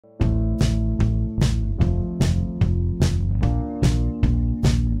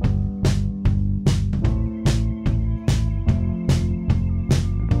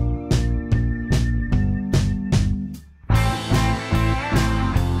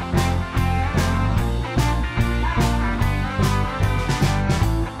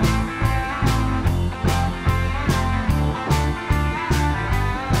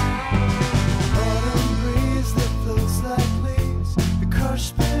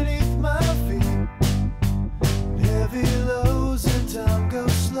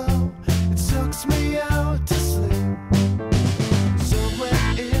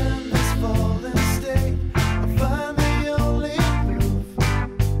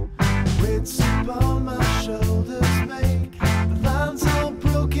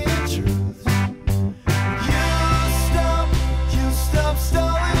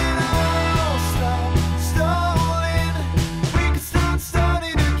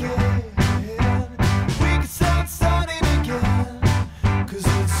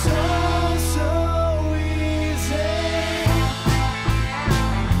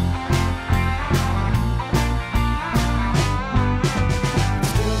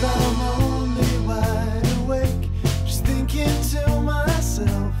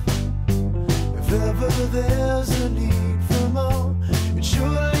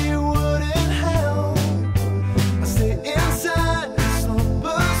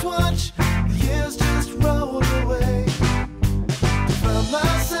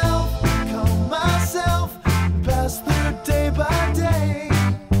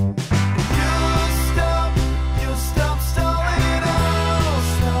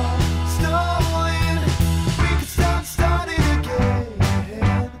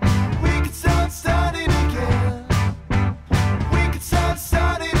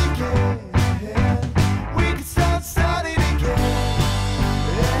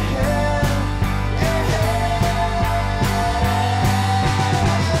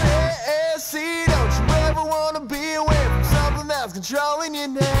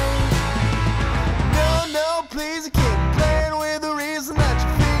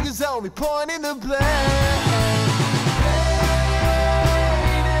only pointing the blame.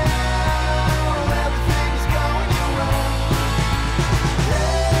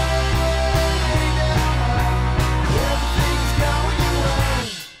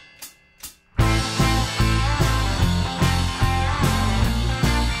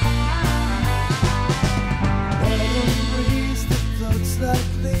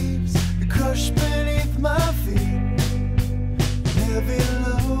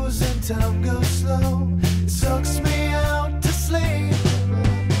 Time goes slow, it sucks me out to sleep.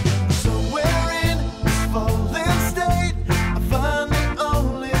 Somewhere in this fallen state, I find the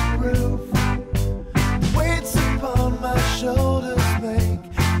only proof. The weights upon my shoulders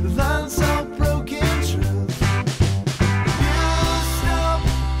make the lines of broken truth.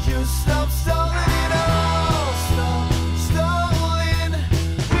 You stop stalling it all. Stop stalling.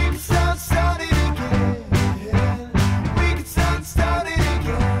 We can start starting again. We can start starting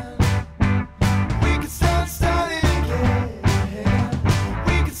again.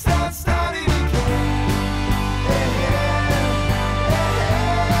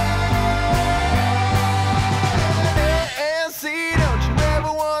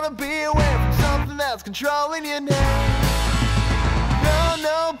 Controlling you now. No,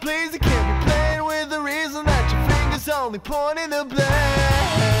 no, please, you can't be playing with the reason that your fingers only pointing the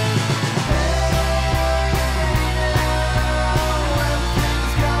blame.